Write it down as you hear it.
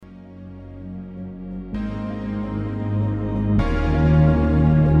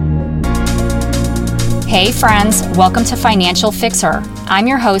Hey friends, welcome to Financial Fixer. I'm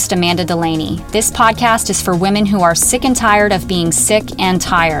your host, Amanda Delaney. This podcast is for women who are sick and tired of being sick and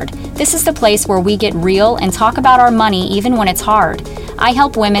tired. This is the place where we get real and talk about our money even when it's hard. I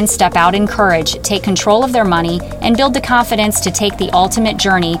help women step out in courage, take control of their money, and build the confidence to take the ultimate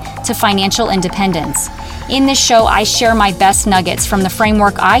journey to financial independence. In this show, I share my best nuggets from the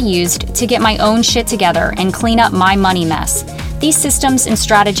framework I used to get my own shit together and clean up my money mess. These systems and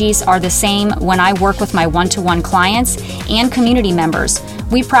strategies are the same when I work with my one-to-one clients and community members.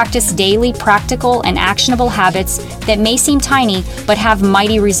 We practice daily practical and actionable habits that may seem tiny but have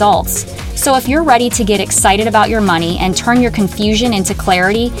mighty results. So if you're ready to get excited about your money and turn your confusion into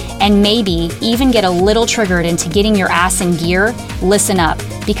clarity and maybe even get a little triggered into getting your ass in gear, listen up,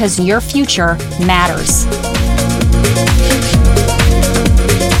 because your future matters.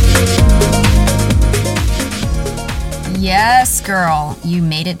 Yes, girl, you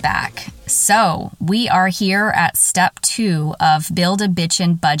made it back. So we are here at step 2 of Build a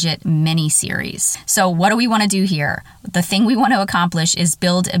Bitchin Budget mini-series. So what do we want to do here? The thing we want to accomplish is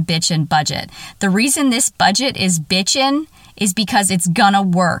build a bitchin budget. The reason this budget is bitchin is because it's gonna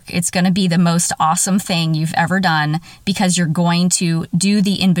work. It's gonna be the most awesome thing you've ever done because you're going to do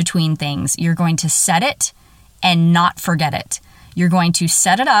the in-between things. You're going to set it and not forget it. You're going to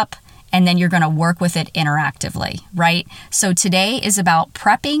set it up and then you're going to work with it interactively, right? So today is about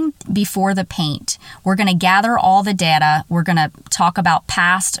prepping before the paint. We're going to gather all the data. We're going to talk about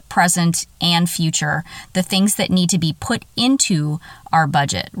past, present, and future, the things that need to be put into our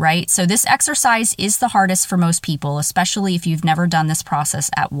budget, right? So this exercise is the hardest for most people, especially if you've never done this process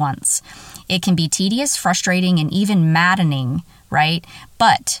at once. It can be tedious, frustrating, and even maddening, right?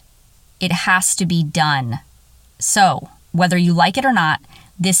 But it has to be done. So whether you like it or not,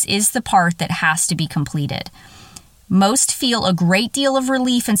 this is the part that has to be completed. Most feel a great deal of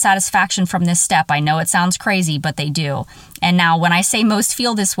relief and satisfaction from this step. I know it sounds crazy, but they do. And now when I say most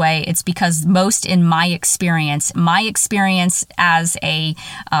feel this way, it's because most in my experience as a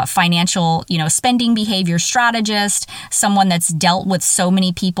financial, spending behavior strategist, someone that's dealt with so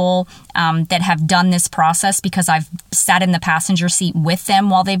many people that have done this process because I've sat in the passenger seat with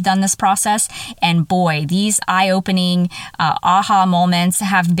them while they've done this process. And boy, these eye-opening aha moments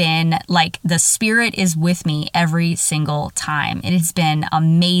have been like the spirit is with me every single time. It has been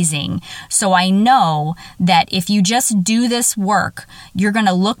amazing. So I know that if you just do this work, you're going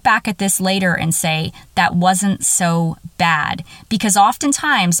to look back at this later and say, that wasn't so bad. Because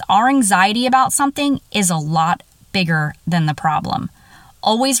oftentimes our anxiety about something is a lot bigger than the problem.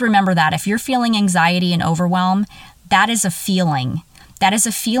 Always remember that if you're feeling anxiety and overwhelm, that is a feeling. That is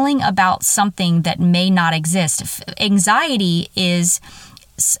a feeling about something that may not exist. Anxiety is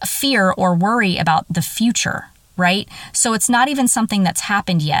fear or worry about the future, right? So it's not even something that's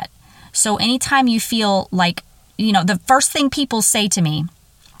happened yet. So anytime you feel like, the first thing people say to me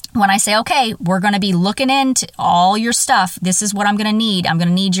when I say, okay, we're going to be looking into all your stuff. This is what I'm going to need. I'm going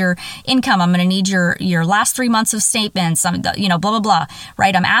to need your income. I'm going to need your last 3 months of statements, blah, blah, blah,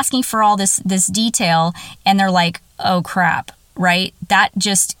 right? I'm asking for all this detail and they're like, oh crap, right? That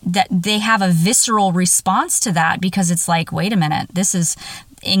they have a visceral response to that because it's like, wait a minute, this is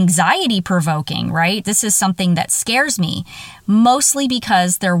anxiety provoking, right? This is something that scares me, mostly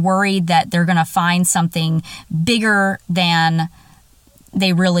because they're worried that they're going to find something bigger than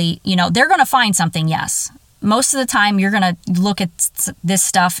they really, they're going to find something, yes. Most of the time you're going to look at this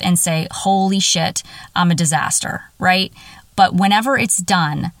stuff and say, holy shit, I'm a disaster, right? But whenever it's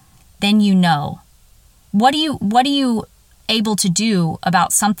done, then what are you able to do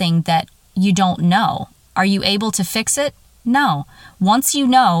about something that you don't know? Are you able to fix it? No. Once you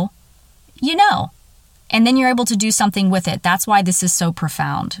know. And then you're able to do something with it. That's why this is so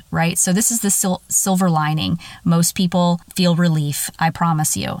profound, right? So this is the silver lining. Most people feel relief, I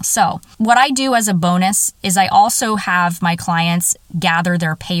promise you. So what I do as a bonus is I also have my clients gather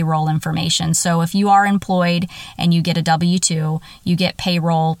their payroll information. So if you are employed and you get a W-2, you get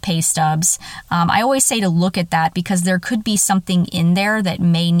payroll, pay stubs. I always say to look at that because there could be something in there that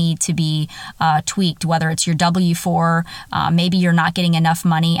may need to be tweaked, whether it's your W-4, maybe you're not getting enough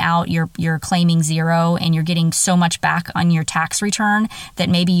money out, you're claiming zero, and you're getting so much back on your tax return that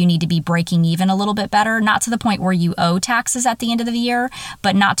maybe you need to be breaking even a little bit better, not to the point where you owe taxes at the end of the year,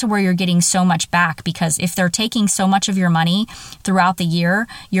 but not to where you're getting so much back, because if they're taking so much of your money throughout the year,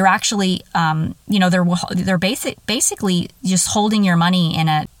 you're actually, they're basically just holding your money in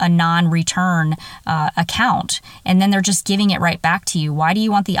a non-return account, and then they're just giving it right back to you. Why do you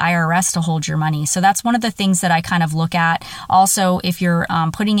want the IRS to hold your money? So that's one of the things that I kind of look at. Also, if you're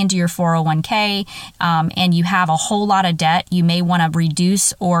putting into your 401k, and you have a whole lot of debt, you may want to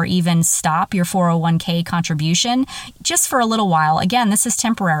reduce or even stop your 401k contribution just for a little while. Again, this is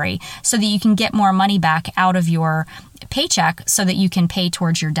temporary so that you can get more money back out of your paycheck so that you can pay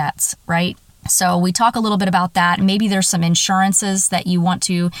towards your debts, right? So we talk a little bit about that. Maybe there's some insurances that you want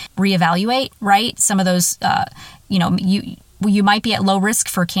to reevaluate, right? Some of those, you might be at low risk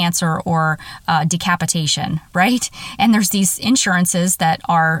for cancer or decapitation, right? And there's these insurances that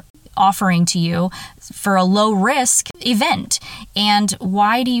are offering to you for a low risk event. And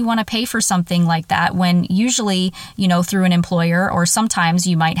why do you want to pay for something like that when usually, through an employer, or sometimes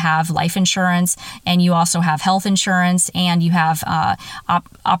you might have life insurance and you also have health insurance and you have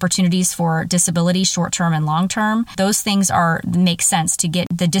opportunities for disability, short-term and long-term. Those things make sense to get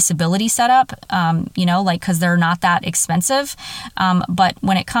the disability set up, because they're not that expensive. But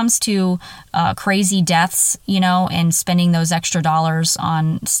when it comes to crazy deaths, and spending those extra dollars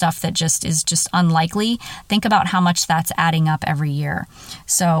on stuff that is just unlikely, think about how much that's adding up every year.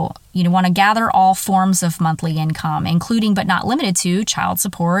 So you want to gather all forms of monthly income, including but not limited to child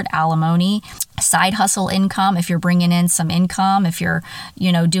support, alimony, side hustle income. If you're bringing in some income, if you're,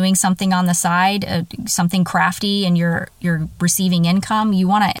 doing something on the side, something crafty, and you're receiving income, you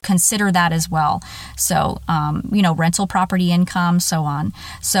want to consider that as well. So, rental property income, so on.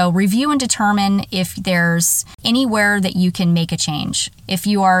 So review and determine if there's anywhere that you can make a change. If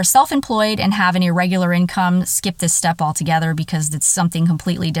you are self-employed and have an irregular income, skip this step altogether because it's something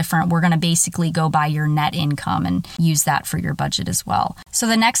completely different. We're going to basically go by your net income and use that for your budget as well. So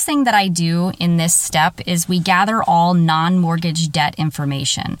the next thing that I do in this step is we gather all non-mortgage debt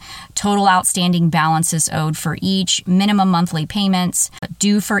information, total outstanding balances owed for each, minimum monthly payments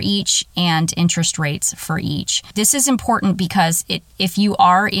due for each, and interest rates for each. This is important because if you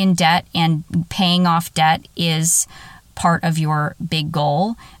are in debt and paying off debt is part of your big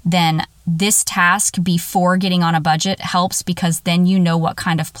goal, then this task before getting on a budget helps because then you know what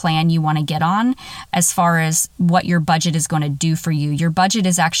kind of plan you want to get on as far as what your budget is going to do for you. Your budget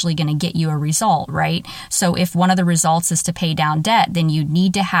is actually going to get you a result, right? So if one of the results is to pay down debt, then you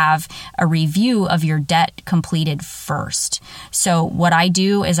need to have a review of your debt completed first. So what I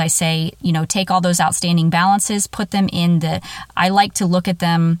do is I say, take all those outstanding balances, put them I like to look at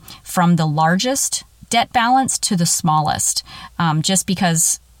them from the largest debt balance to the smallest, just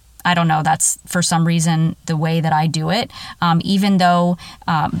because I don't know, that's for some reason the way that I do it. Even though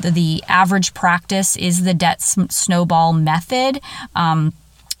the average practice is the debt snowball method,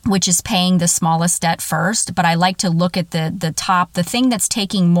 which is paying the smallest debt first. But I like to look at the thing that's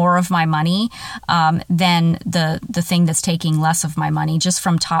taking more of my money than the thing that's taking less of my money, just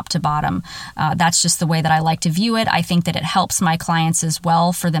from top to bottom. That's just the way that I like to view it. I think that it helps my clients as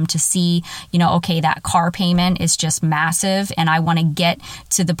well for them to see, okay, that car payment is just massive and I want to get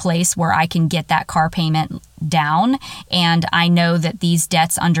to the place where I can get that car payment down. And I know that these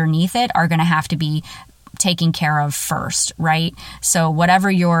debts underneath it are going to have to be taken care of first, right? So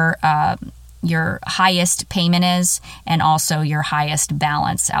whatever your highest payment is and also your highest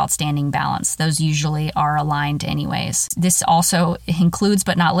balance, outstanding balance, those usually are aligned anyways. This also includes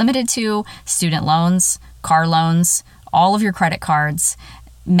but not limited to student loans, car loans, all of your credit cards,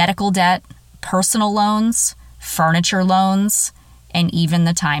 medical debt, personal loans, furniture loans, and even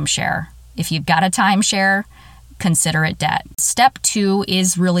the timeshare. If you've got a timeshare, consider it debt. Step 2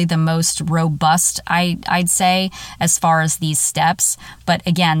 is really the most robust, I'd say, as far as these steps. But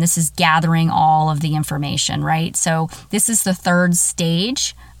again, this is gathering all of the information, right? So this is the third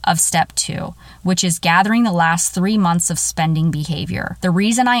stage of step 2, which is gathering the last 3 months of spending behavior. The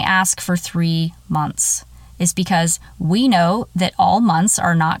reason I ask for 3 months is because we know that all months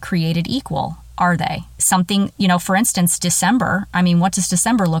are not created equal, are they? Something, for instance, December, what does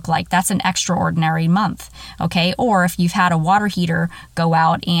December look like? That's an extraordinary month, okay? Or if you've had a water heater go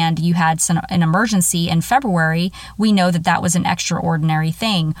out and you had an emergency in February, we know that that was an extraordinary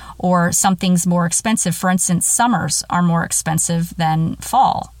thing. Or something's more expensive. For instance, summers are more expensive than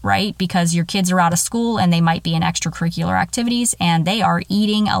fall, right? Because your kids are out of school and they might be in extracurricular activities and they are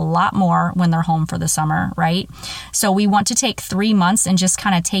eating a lot more when they're home for the summer, right? So we want to take 3 months and just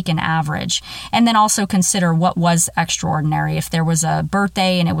kind of take an average. And then also consider what was extraordinary. If there was a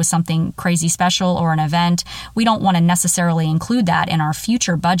birthday and it was something crazy special or an event, we don't want to necessarily include that in our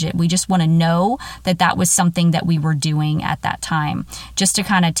future budget. We just want to know that that was something that we were doing at that time. Just to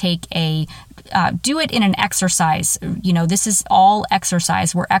kind of take do it in an exercise. This is all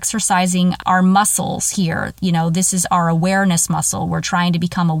exercise. We're exercising our muscles here. This is our awareness muscle. We're trying to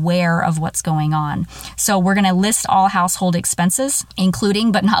become aware of what's going on. So we're going to list all household expenses,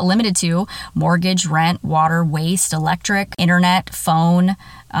 including but not limited to mortgage, rent, water, waste, electric, internet, phone,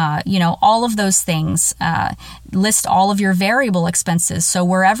 all of those things. List all of your variable expenses. So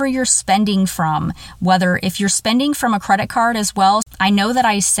wherever you're spending from, whether if you're spending from a credit card as well, I know that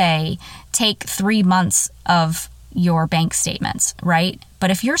I say take 3 months of your bank statements, right?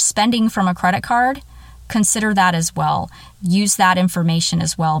 But if you're spending from a credit card, consider that as well. Use that information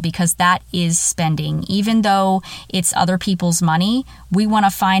as well, because that is spending. Even though it's other people's money, we want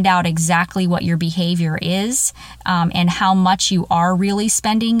to find out exactly what your behavior is and how much you are really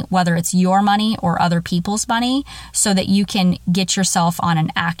spending, whether it's your money or other people's money, so that you can get yourself on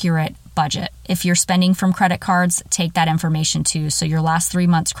an accurate budget. If you're spending from credit cards, take that information too. So your last 3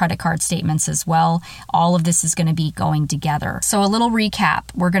 months credit card statements as well. All of this is going to be going together. So a little recap.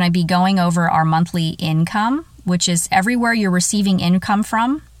 We're going to be going over our monthly income, which is everywhere you're receiving income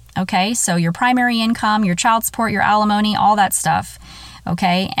from. Okay, so your primary income, your child support, your alimony, all that stuff.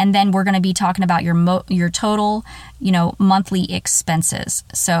 Okay, and then we're going to be talking about your total, monthly expenses.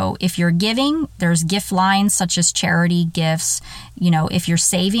 So if you're giving, there's gift lines such as charity gifts. If you're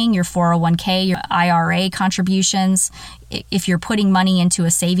saving, your 401k, your IRA contributions. If you're putting money into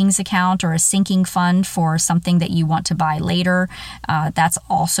a savings account or a sinking fund for something that you want to buy later, that's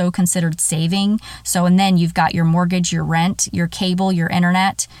also considered saving. So, and then you've got your mortgage, your rent, your cable, your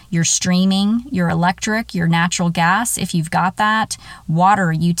internet, your streaming, your electric, your natural gas, if you've got that,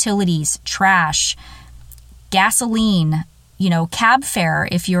 water, utilities, trash, gasoline, cab fare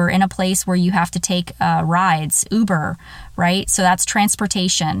if you're in a place where you have to take rides, Uber, right? So that's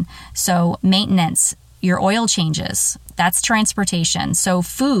transportation. So maintenance, your oil changes, that's transportation. So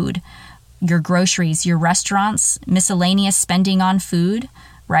food, your groceries, your restaurants, miscellaneous spending on food,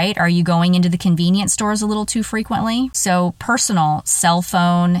 right? Are you going into the convenience stores a little too frequently? So personal, cell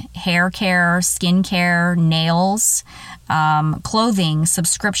phone, hair care, skin care, nails, clothing,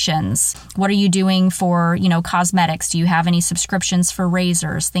 subscriptions. What are you doing for, cosmetics? Do you have any subscriptions for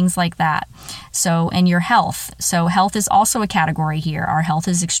razors, things like that? So, and your health. So health is also a category here. Our health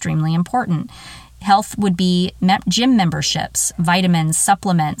is extremely important. Health would be gym memberships, vitamins,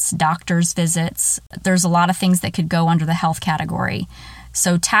 supplements, doctor's visits. There's a lot of things that could go under the health category.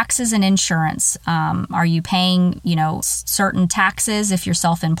 So taxes and insurance, are you paying, certain taxes if you're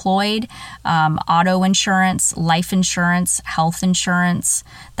self-employed? Auto insurance, life insurance, health insurance,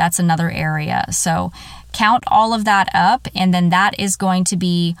 that's another area. So count all of that up, and then that is going to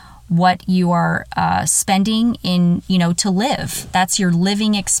be what you are spending in, to live. That's your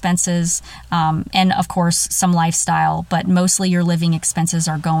living expenses, and of course some lifestyle, but mostly your living expenses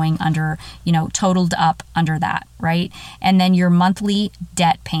are going under, totaled up under that, right? And then your monthly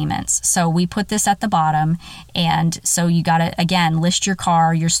debt payments. So we put this at the bottom, and so you got to, again, list your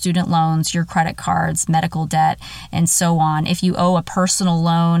car, your student loans, your credit cards, medical debt, and so on. If you owe a personal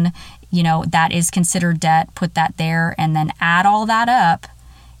loan, that is considered debt, put that there, and then add all that up,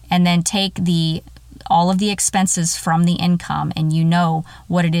 and then take all of the expenses from the income, and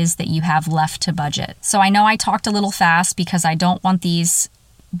what it is that you have left to budget. So I know I talked a little fast because I don't want these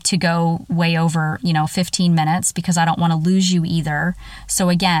to go way over, 15 minutes, because I don't want to lose you either. So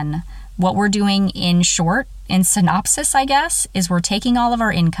again, what we're doing in synopsis, I guess, is we're taking all of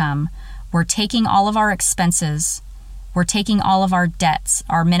our income, we're taking all of our expenses, we're taking all of our debts,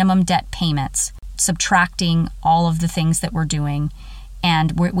 our minimum debt payments, subtracting all of the things that we're doing,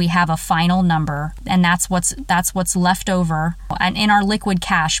 and we have a final number, and that's what's left over and in our liquid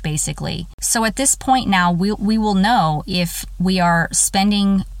cash, basically. So at this point now, we will know if we are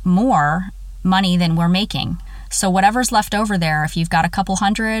spending more money than we're making. So whatever's left over there, if you've got a couple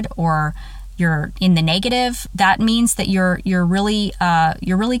hundred or you're in the negative, that means that you're really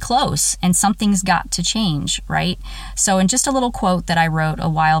close, and something's got to change, right? So in just a little quote that I wrote a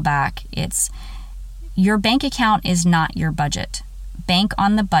while back, it's, your bank account is not your budget. Bank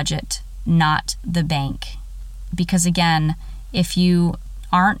on the budget, not the bank. Because again, if you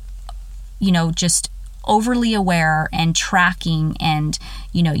aren't, just overly aware and tracking, and,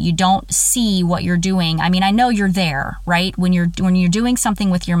 you don't see what you're doing. I mean, I know you're there, right? When you're doing something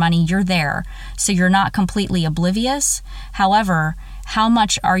with your money, you're there. So you're not completely oblivious. However, how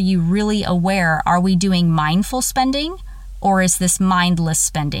much are you really aware? Are we doing mindful spending, or is this mindless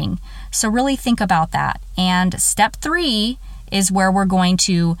spending? So really think about that. And step 3 is where we're going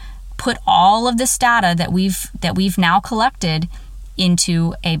to put all of this data that we've now collected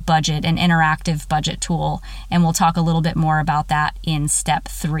into a budget, an interactive budget tool. And we'll talk a little bit more about that in step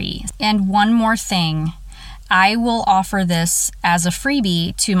 3. And one more thing, I will offer this as a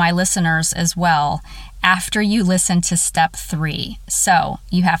freebie to my listeners as well after you listen to step 3. So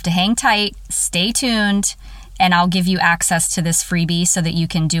you have to hang tight, stay tuned, and I'll give you access to this freebie so that you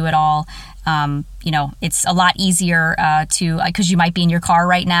can do it all it's a lot easier because you might be in your car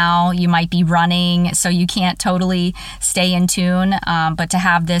right now, you might be running, so you can't totally stay in tune. But to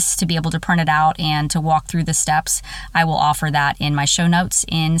have this, to be able to print it out and to walk through the steps, I will offer that in my show notes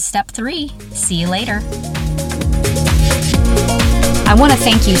in step 3. See you later. I want to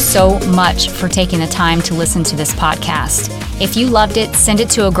thank you so much for taking the time to listen to this podcast. If you loved it, send it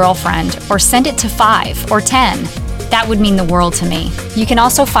to a girlfriend or send it to 5 or 10. That would mean the world to me. You can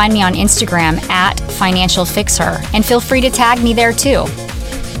also find me on Instagram at Financial Fixer, and feel free to tag me there too.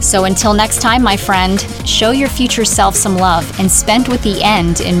 So until next time, my friend, show your future self some love and spend with the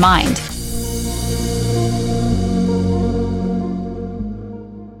end in mind.